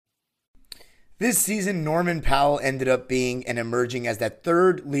This season, Norman Powell ended up being and emerging as that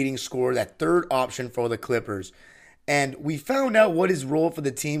third leading scorer, that third option for the Clippers. And we found out what his role for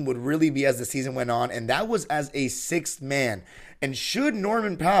the team would really be as the season went on, and that was as a sixth man. And should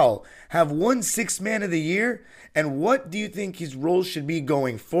Norman Powell have won Sixth Man of the Year? And what do you think his role should be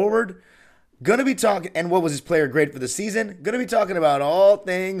going forward? Gonna be talking, and what was his player grade for the season? Gonna be talking about all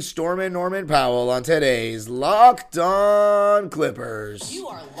things Stormin' Norman Powell on today's Locked On Clippers. You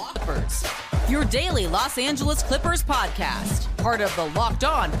are Lockbirds, your daily Los Angeles Clippers podcast, part of the Locked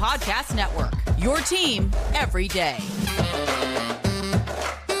On Podcast Network. Your team every day.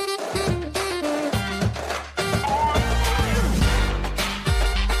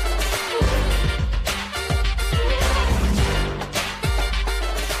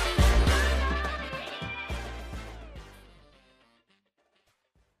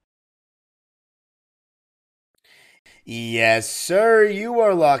 Yes, sir. You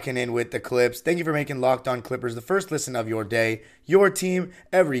are locking in with the Clips. Thank you for making Locked On Clippers the first listen of your day, your team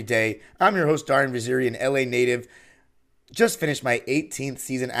every day. I'm your host, Darren Vaziri, an LA native. Just finished my 18th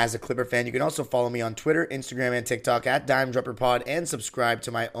season as a Clipper fan. You can also follow me on Twitter, Instagram, and TikTok at DimeDropperPod and subscribe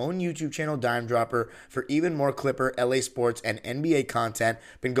to my own YouTube channel, Dime Dropper, for even more Clipper, LA sports, and NBA content.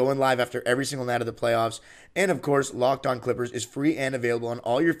 Been going live after every single night of the playoffs. And of course, Locked On Clippers is free and available on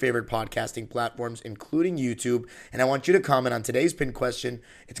all your favorite podcasting platforms, including YouTube. And I want you to comment on today's pinned question.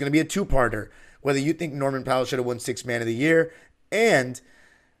 It's going to be a two-parter. Whether you think Norman Powell should have won Sixth Man of the Year and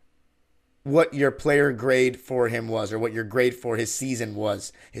what your player grade for him was, or what your grade for his season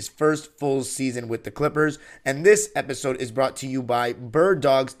was, his first full season with the Clippers. And this episode is brought to you by Bird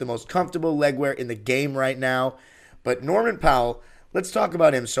Dogs, the most comfortable legwear in the game right now. But Norman Powell, let's talk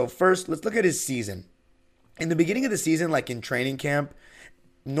about him. So first, let's look at his season. In the beginning of the season, like in training camp,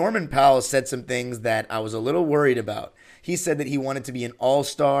 Norman Powell said some things that I was a little worried about. He said that he wanted to be an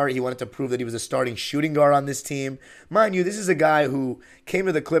all-star. He wanted to prove that he was a starting shooting guard on this team. Mind you, this is a guy who came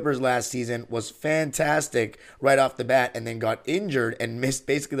to the Clippers last season, was fantastic right off the bat, and then got injured and missed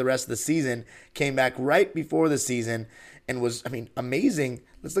basically the rest of the season, came back right before the season, and was, amazing.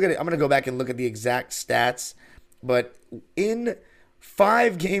 Let's look at it. I'm going to go back and look at the exact stats. But in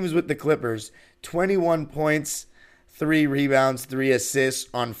 5 games with the Clippers, 21 points, 3 rebounds, 3 assists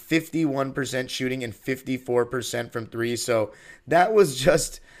on 51% shooting and 54% from 3. So that was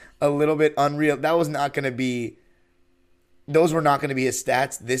just a little bit unreal. Those were not going to be his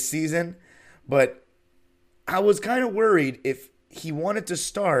stats this season. But I was kind of worried if he wanted to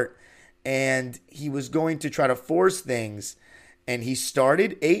start and he was going to try to force things. And he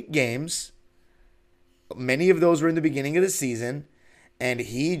started 8 games. Many of those were in the beginning of the season. And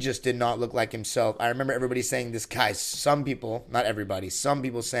he just did not look like himself. I remember everybody saying this guy, some people, not everybody, some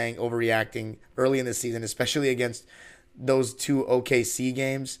people saying overreacting early in the season, especially against those 2 OKC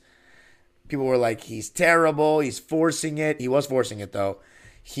games. People were like, he's terrible. He's forcing it. He was forcing it, though.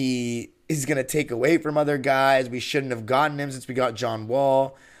 He is going to take away from other guys. We shouldn't have gotten him since we got John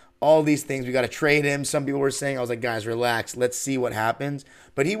Wall. All these things. We got to trade him. Some people were saying, I was like, guys, relax. Let's see what happens.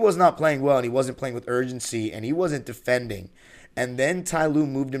 But he was not playing well, and he wasn't playing with urgency, and he wasn't defending. And then Ty Lue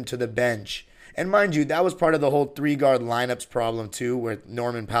moved him to the bench. And mind you, that was part of the whole 3-guard lineups problem too, where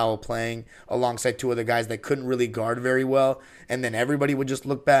Norman Powell playing alongside 2 other guys that couldn't really guard very well. And then everybody would just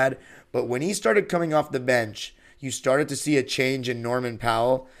look bad. But when he started coming off the bench, you started to see a change in Norman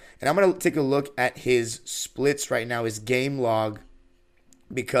Powell. And I'm going to take a look at his splits right now, his game log.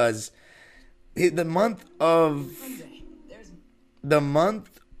 Because the month of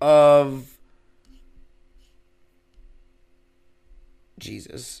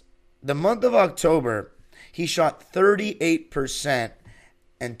October, he shot 38%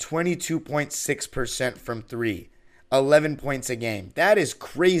 and 22.6% from 3. 11 points a game. That is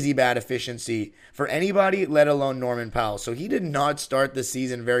crazy bad efficiency for anybody, let alone Norman Powell. So he did not start the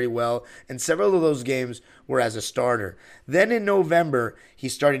season very well, and several of those games were as a starter. Then in November, he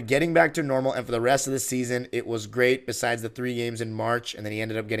started getting back to normal, and for the rest of the season, it was great besides the 3 games in March, and then he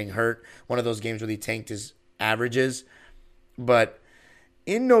ended up getting hurt. One of those games where he tanked his averages. But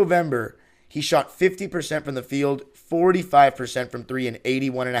in November, he shot 50% from the field, 45% from 3, and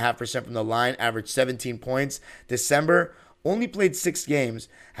 81.5% from the line, averaged 17 points. December, only played 6 games,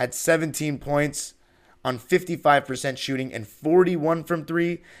 had 17 points on 55% shooting and 41 from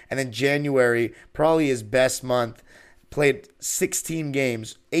 3. And then January, probably his best month, played 16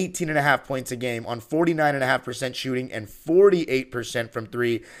 games, 18.5 points a game on 49.5% shooting and 48% from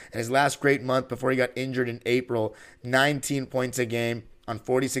 3. And his last great month before he got injured in April, 19 points a game on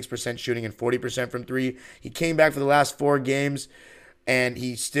 46% shooting and 40% from 3. He came back for the last 4 games, and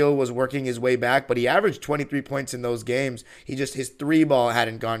he still was working his way back, but he averaged 23 points in those games. His three ball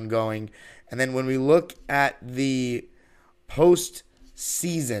hadn't gotten going. And then when we look at the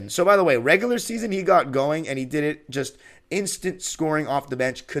postseason, so by the way, regular season he got going and he did it just instant scoring off the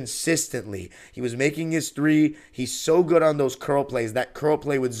bench consistently. He was making his three. He's so good on those curl plays. That curl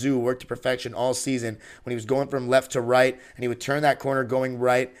play with Zoo worked to perfection all season when he was going from left to right, and he would turn that corner going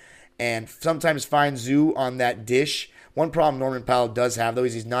right and sometimes find Zoo on that dish. One problem Norman Powell does have, though,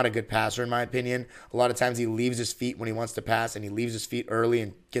 is he's not a good passer, in my opinion. A lot of times he leaves his feet when he wants to pass, and he leaves his feet early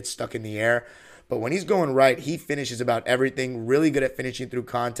and gets stuck in the air. But when he's going right, he finishes about everything, really good at finishing through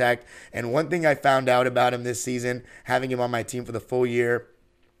contact. And one thing I found out about him this season, having him on my team for the full year,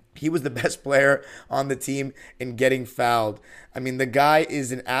 he was the best player on the team in getting fouled. I mean, the guy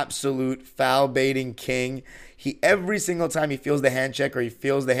is an absolute foul baiting king. Every single time he feels the hand check or he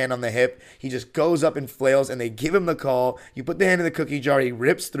feels the hand on the hip, he just goes up and flails and they give him the call. You put the hand in the cookie jar, he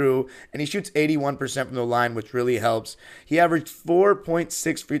rips through, and he shoots 81% from the line, which really helps. He averaged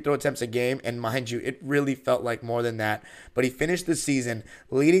 4.6 free throw attempts a game, and mind you, it really felt like more than that. But he finished the season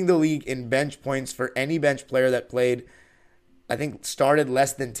leading the league in bench points for any bench player that played, I think, started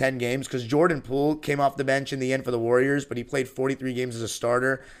less than 10 games, because Jordan Poole came off the bench in the end for the Warriors, but he played 43 games as a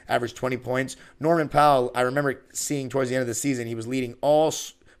starter, averaged 20 points. Norman Powell, I remember seeing towards the end of the season, he was leading all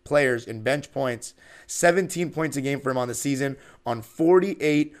players in bench points, 17 points a game for him on the season on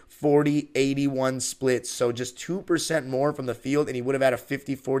 48, 40, 81 splits. So just 2% more from the field, and he would have had a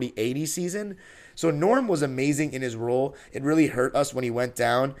 50, 40, 80 season. So Norm was amazing in his role. It really hurt us when he went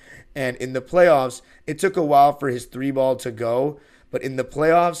down. And in the playoffs, it took a while for his three ball to go. But in the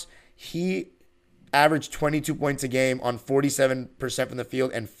playoffs, he averaged 22 points a game on 47% from the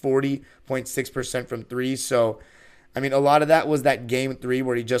field and 40.6% from three. So, I mean, a lot of that was that game three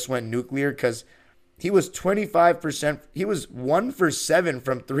where he just went nuclear, because he was 25%. He was 1 for 7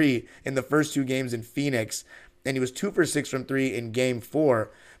 from three in the first two games in Phoenix. And he was 2 for 6 from three in game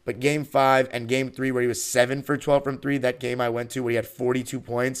 4. But game 5 and game 3, where he was 7 for 12 from 3, that game I went to where he had 42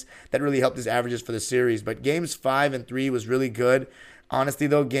 points, that really helped his averages for the series. But games 5 and 3 was really good. Honestly,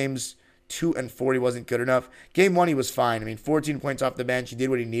 though, games 2 and 4, he wasn't good enough. Game 1, he was fine. I mean, 14 points off the bench. He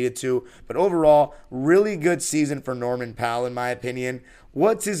did what he needed to. But overall, really good season for Norman Powell, in my opinion.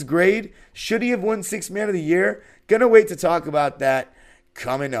 What's his grade? Should he have won Sixth Man of the Year? Gonna wait to talk about that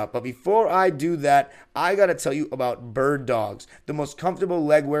coming up. But before I do that, I got to tell you about Bird Dogs, the most comfortable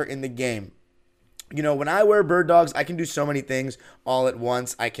leg wear in the game. You know, when I wear Bird Dogs, I can do so many things all at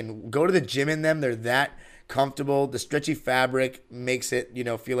once. I can go to the gym in them. They're that comfortable. The stretchy fabric makes it,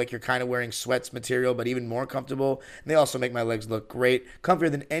 feel like you're kind of wearing sweats material, but even more comfortable. And they also make my legs look great, comfier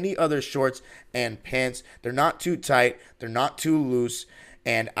than any other shorts and pants. They're not too tight. They're not too loose.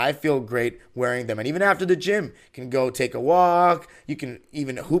 And I feel great wearing them. And even after the gym, you can go take a walk. You can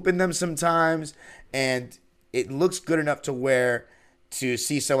even hoop in them sometimes. And it looks good enough to wear to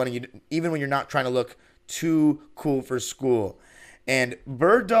see someone, even when you're not trying to look too cool for school. And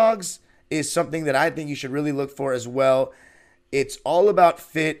Bird Dogs is something that I think you should really look for as well. It's all about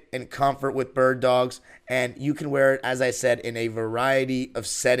fit and comfort with Bird Dogs. And you can wear it, as I said, in a variety of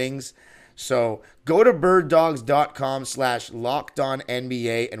settings. So go to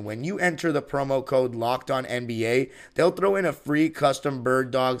birddogs.com/LockedOnNBA, and when you enter the promo code LockedOnNBA, they'll throw in a free custom Bird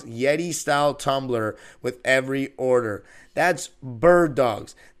Dogs Yeti-style tumbler with every order. That's Bird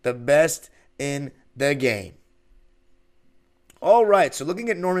Dogs, the best in the game. All right, so looking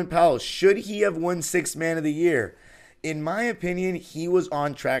at Norman Powell, should he have won Sixth Man of the Year? In my opinion, he was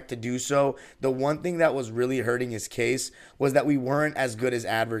on track to do so. The one thing that was really hurting his case was that we weren't as good as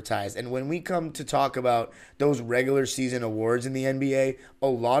advertised. And when we come to talk about those regular season awards in the NBA, a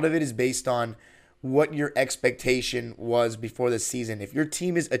lot of it is based on what your expectation was before the season. If your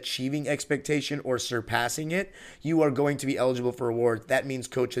team is achieving expectation or surpassing it, you are going to be eligible for awards. That means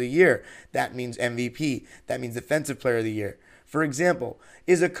Coach of the Year. That means MVP. That means Defensive Player of the Year. For example,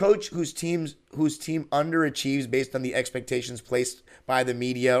 is a coach whose team underachieves based on the expectations placed by the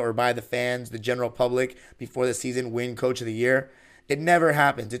media or by the fans, the general public, before the season win Coach of the Year? It never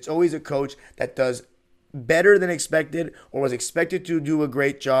happens. It's always a coach that does better than expected or was expected to do a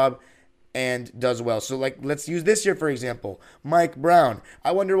great job and does well. So, let's use this year, for example. Mike Brown.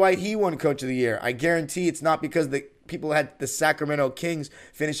 I wonder why he won Coach of the Year. I guarantee it's not because the people had the Sacramento Kings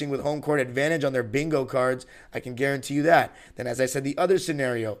finishing with home court advantage on their bingo cards. I can guarantee you that. Then, as I said, the other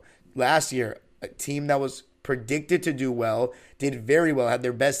scenario, last year, a team that was predicted to do well, did very well, had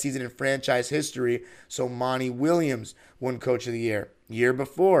their best season in franchise history. So Monty Williams won Coach of the Year. Year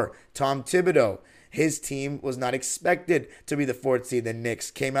before, Tom Thibodeau His team was not expected to be the 4th seed. The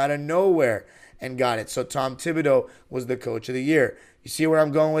Knicks came out of nowhere and got it. So Tom Thibodeau was the coach of the year. You see where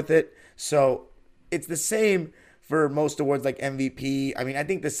I'm going with it? So it's the same for most awards like MVP. I mean, I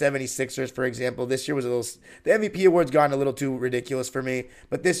think the 76ers, for example, this year was the MVP award's gotten a little too ridiculous for me.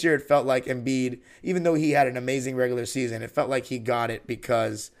 But this year it felt like Embiid, even though he had an amazing regular season, it felt like he got it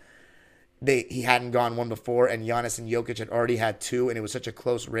because he hadn't gone one before, and Giannis and Jokic had already had 2, and it was such a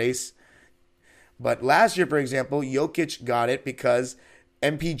close race. But last year, for example, Jokic got it because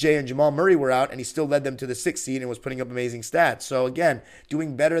MPJ and Jamal Murray were out, and he still led them to the 6th seed and was putting up amazing stats. So again,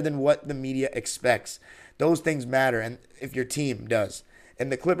 doing better than what the media expects. Those things matter, and if your team does.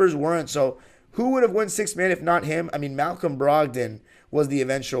 And the Clippers weren't, so who would have won 6th man if not him? I mean, Malcolm Brogdon was the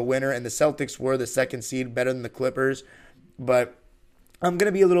eventual winner, and the Celtics were the 2nd seed, better than the Clippers. But I'm going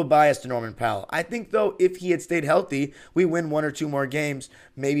to be a little biased to Norman Powell. I think, though, if he had stayed healthy, we win 1 or 2 more games,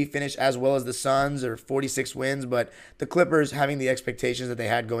 maybe finish as well as the Suns or 46 wins. But the Clippers, having the expectations that they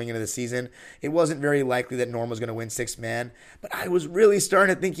had going into the season, it wasn't very likely that Norm was going to win 6th man. But I was really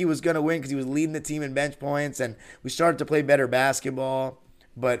starting to think he was going to win because he was leading the team in bench points, and we started to play better basketball.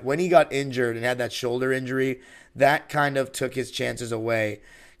 But when he got injured and had that shoulder injury, that kind of took his chances away.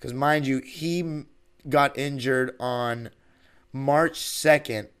 Because, mind you, he got injured on March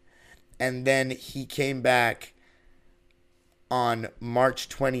 2nd, and then he came back on March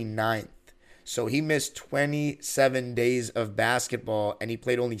 29th. So he missed 27 days of basketball, and he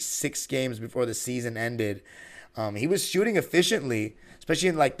played only 6 games before the season ended. He was shooting efficiently, especially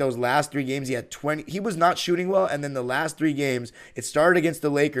in like those last 3 games. He had 20. He was not shooting well, and then the last 3 games, it started against the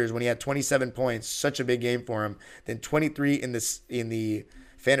Lakers when he had 27 points, such a big game for him. Then 23 in the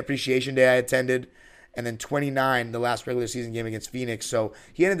Fan Appreciation Day I attended. And then 29, the last regular season game against Phoenix. So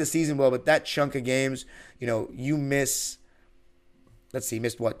he ended the season well, but that chunk of games, you miss, he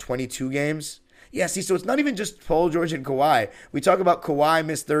missed what, 22 games? Yeah, see, so it's not even just Paul George and Kawhi. We talk about Kawhi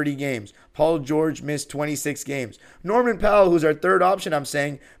missed 30 games. Paul George missed 26 games. Norman Powell, who's our 3rd option, I'm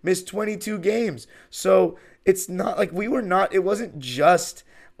saying, missed 22 games. So it's not like it wasn't just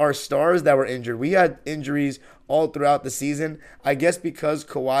our stars that were injured. We had injuries all throughout the season. I guess because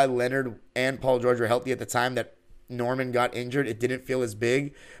Kawhi Leonard and Paul George were healthy at the time that Norman got injured, it didn't feel as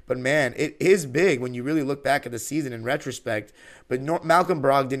big. But man, it is big when you really look back at the season in retrospect. But Malcolm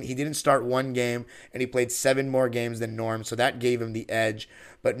Brogdon, he didn't start 1 game, and he played 7 more games than Norm, so that gave him the edge.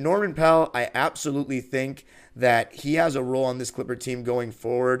 But Norman Powell, I absolutely think that he has a role on this Clipper team going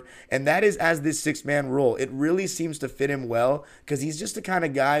forward, and that is as this 6-man role. It really seems to fit him well because he's just the kind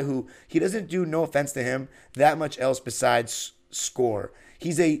of guy who, he doesn't do, no offense to him, that much else besides score.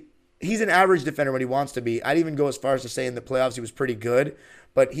 He's an average defender when he wants to be. I'd even go as far as to say in the playoffs he was pretty good,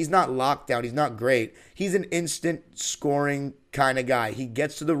 but he's not locked down. He's not great. He's an instant scoring kind of guy. He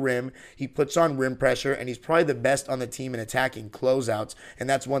gets to the rim, he puts on rim pressure, and he's probably the best on the team in attacking closeouts. And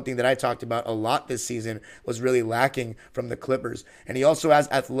that's one thing that I talked about a lot this season was really lacking from the Clippers. And he also has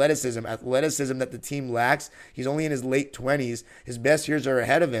athleticism that the team lacks. He's only in his late 20s. His best years are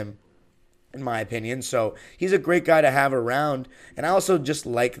ahead of him, in my opinion. So he's a great guy to have around. And I also just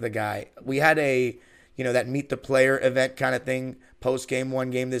like the guy. We had that meet the player event kind of thing post game,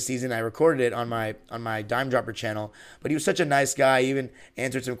 1 game this season. I recorded it on my Dime Dropper channel, but he was such a nice guy. He even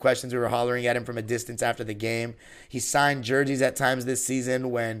answered some questions. We were hollering at him from a distance after the game. He signed jerseys at times this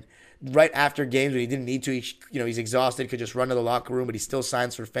season when right after games when he didn't need to. He's exhausted, could just run to the locker room, but he still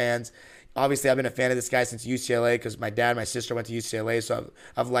signs for fans. Obviously, I've been a fan of this guy since UCLA because my dad and my sister went to UCLA, so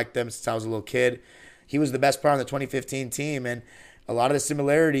I've liked them since I was a little kid. He was the best player on the 2015 team, and a lot of the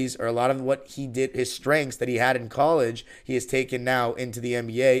similarities or a lot of what he did, his strengths that he had in college, he has taken now into the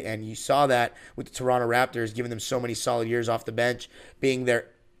NBA, and you saw that with the Toronto Raptors, giving them so many solid years off the bench, being their,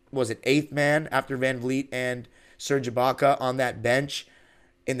 8th man after Van Vliet and Serge Ibaka on that bench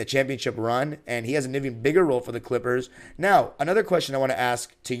in the championship run, and he has an even bigger role for the Clippers. Now, another question I want to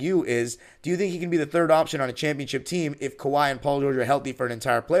ask to you is, do you think he can be the 3rd option on a championship team if Kawhi and Paul George are healthy for an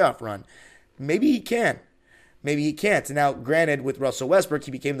entire playoff run? Maybe he can. Maybe he can't. Now, granted, with Russell Westbrook,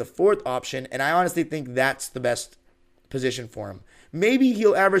 he became the 4th option, and I honestly think that's the best position for him. Maybe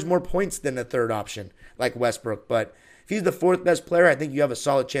he'll average more points than the 3rd option, like Westbrook, but if he's the 4th best player, I think you have a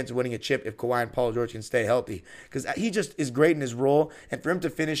solid chance of winning a chip if Kawhi and Paul George can stay healthy, because he just is great in his role, and for him to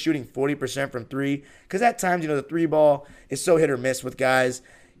finish shooting 40% from 3, because at times, the 3 ball is so hit or miss with guys.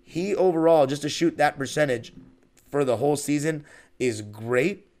 He overall, just to shoot that percentage for the whole season is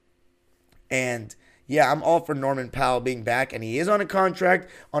great, and yeah, I'm all for Norman Powell being back, and he is on a contract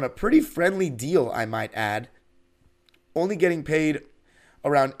on a pretty friendly deal, I might add. Only getting paid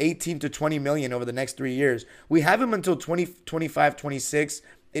around $18 to $20 million over the next 3 years. We have him until 2025, 26.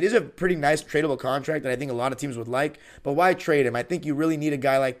 it is a pretty nice tradable contract that I think a lot of teams would like, but why trade him? I think you really need a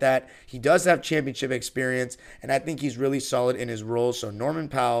guy like that. He does have championship experience, and I think he's really solid in his role. So Norman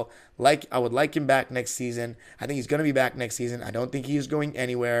Powell, I would like him back next season. I think he's going to be back next season. I don't think he's going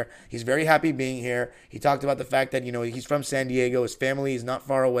anywhere. He's very happy being here. He talked about the fact that, he's from San Diego. His family is not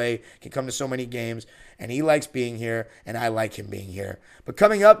far away, can come to so many games, and he likes being here, and I like him being here. But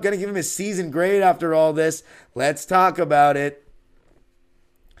coming up, going to give him his season grade after all this. Let's talk about it.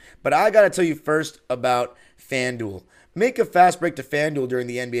 But I got to tell you first about FanDuel. Make a fast break to FanDuel during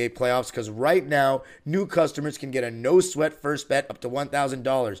the NBA playoffs because right now, new customers can get a no-sweat first bet up to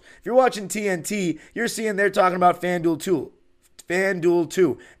 $1,000. If you're watching TNT, you're seeing they're talking about FanDuel too. FanDuel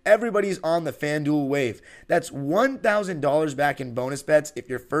too. Everybody's on the FanDuel wave. That's $1,000 back in bonus bets if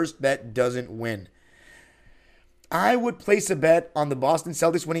your first bet doesn't win. I would place a bet on the Boston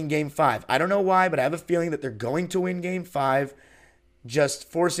Celtics winning Game 5. I don't know why, but I have a feeling that they're going to win Game 5. Just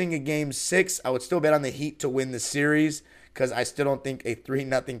forcing a Game 6, I would still bet on the Heat to win the series because I still don't think a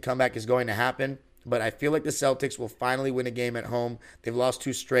 3-0 comeback is going to happen. But I feel like the Celtics will finally win a game at home. They've lost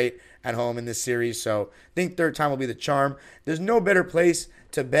 2 straight at home in this series, so I think third time will be the charm. There's no better place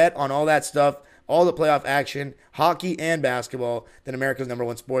to bet on all that stuff, all the playoff action, hockey and basketball, than America's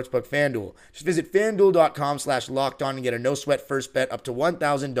 #1 sportsbook, FanDuel. Just visit FanDuel.com/lockedon and get a no-sweat first bet up to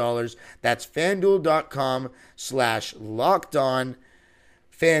 $1,000. That's FanDuel.com/lockedon.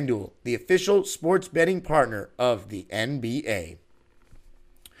 FanDuel, the official sports betting partner of the NBA.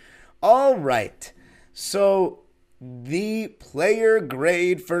 All right, so the player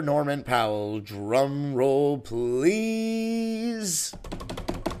grade for Norman Powell. Drum roll, please.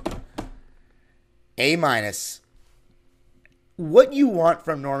 A-. What you want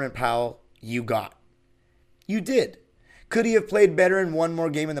from Norman Powell, you got. You did. Could he have played better in one more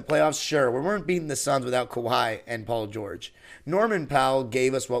game in the playoffs? Sure. We weren't beating the Suns without Kawhi and Paul George. Norman Powell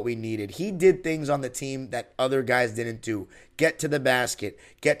gave us what we needed. He did things on the team that other guys didn't do. Get to the basket.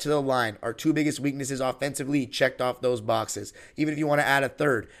 Get to the line. Our 2 biggest weaknesses offensively, he checked off those boxes. Even if you want to add a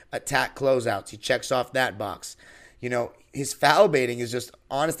third, attack closeouts, he checks off that box. His foul baiting is just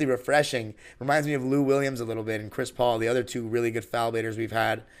honestly refreshing. Reminds me of Lou Williams a little bit and Chris Paul, the other 2 really good foul baiters we've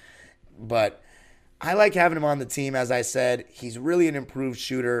had. But I like having him on the team, as I said. He's really an improved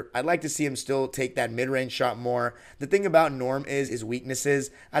shooter. I'd like to see him still take that mid-range shot more. The thing about Norm is his weaknesses.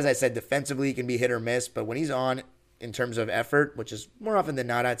 As I said, defensively he can be hit or miss, but when he's on in terms of effort, which is more often than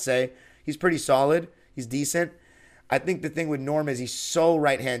not, I'd say, he's pretty solid. He's decent. I think the thing with Norm is he's so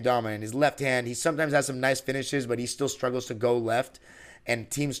right-hand dominant. His left hand, he sometimes has some nice finishes, but he still struggles to go left,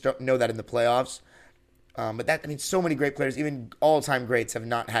 and teams know that in the playoffs. So many great players, even all-time greats, have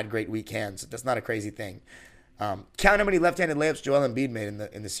not had great weak hands. That's not a crazy thing. Count how many left-handed layups Joel Embiid made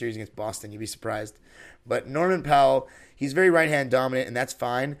in the series against Boston. You'd be surprised. But Norman Powell, he's very right-hand dominant, and that's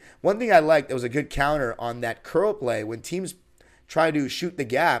fine. One thing I liked, there was a good counter on that curl play. When teams try to shoot the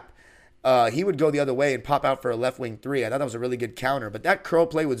gap, he would go the other way and pop out for a left-wing 3. I thought that was a really good counter. But that curl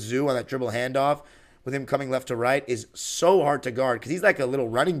play with Zoo on that dribble handoff, with him coming left to right, is so hard to guard because he's like a little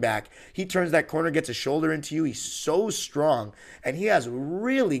running back. He turns that corner, gets a shoulder into you. He's so strong, and he has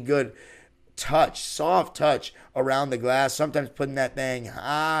really good touch, soft touch around the glass, sometimes putting that thing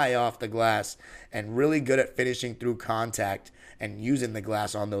high off the glass, and really good at finishing through contact and using the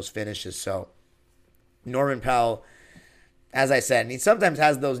glass on those finishes. So Norman Powell, as I said, and he sometimes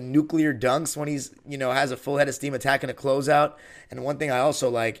has those nuclear dunks when he's, has a full head of steam attacking a closeout. And one thing I also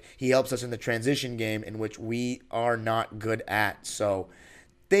like, he helps us in the transition game, in which we are not good at. So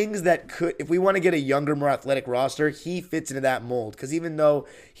things that could, if we want to get a younger, more athletic roster, he fits into that mold. Because even though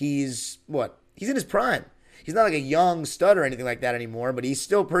he's in his prime. He's not like a young stud or anything like that anymore, but he's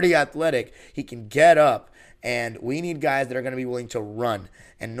still pretty athletic. He can get up, and we need guys that are going to be willing to run.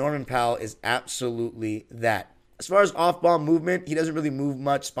 And Norman Powell is absolutely that. As far as off-ball movement, he doesn't really move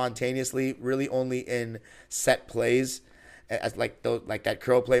much spontaneously, really only in set plays, as like that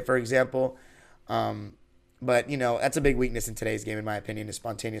curl play, for example. But, that's a big weakness in today's game, in my opinion, is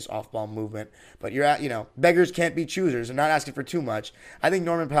spontaneous off-ball movement. But beggars can't be choosers. I'm not asking for too much. I think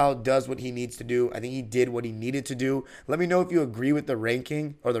Norman Powell does what he needs to do. I think he did what he needed to do. Let me know if you agree with the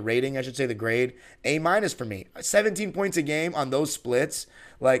ranking, or the rating, I should say, the grade. A- for me. 17 points a game on those splits.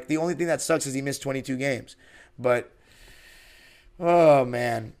 Like, the only thing that sucks is he missed 22 games. But, oh,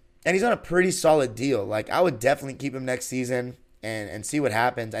 man. And he's on a pretty solid deal. Like, I would definitely keep him next season and see what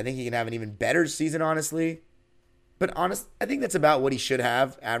happens. I think he can have an even better season, honestly. But I think that's about what he should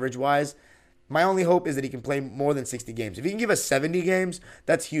have, average-wise. My only hope is that he can play more than 60 games. If he can give us 70 games,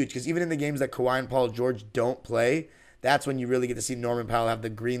 that's huge. Because even in the games that Kawhi and Paul George don't play, that's when you really get to see Norman Powell have the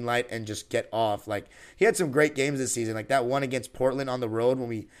green light and just get off. Like, he had some great games this season, like that one against Portland on the road when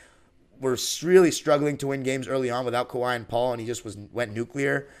we were really struggling to win games early on without Kawhi and Paul, and he just went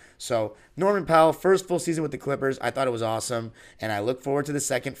nuclear. So Norman Powell, first full season with the Clippers, I thought it was awesome, and I look forward to the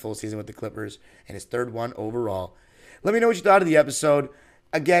second full season with the Clippers and his third one overall. Let me know what you thought of the episode.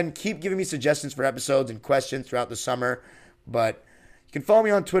 Again, keep giving me suggestions for episodes and questions throughout the summer, but you can follow me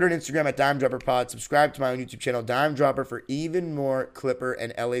on Twitter and Instagram at DimeDropperPod. Subscribe to my own YouTube channel, Dime Dropper, for even more Clipper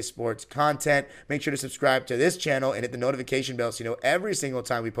and LA sports content. Make sure to subscribe to this channel and hit the notification bell so you know every single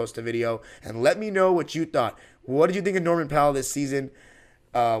time we post a video. And let me know what you thought. What did you think of Norman Powell this season?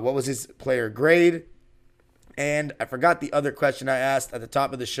 What was his player grade? And I forgot the other question I asked at the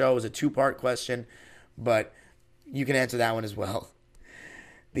top of the show. It was a two-part question, but you can answer that one as well.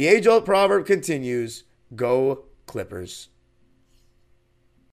 The age-old proverb continues, go Clippers.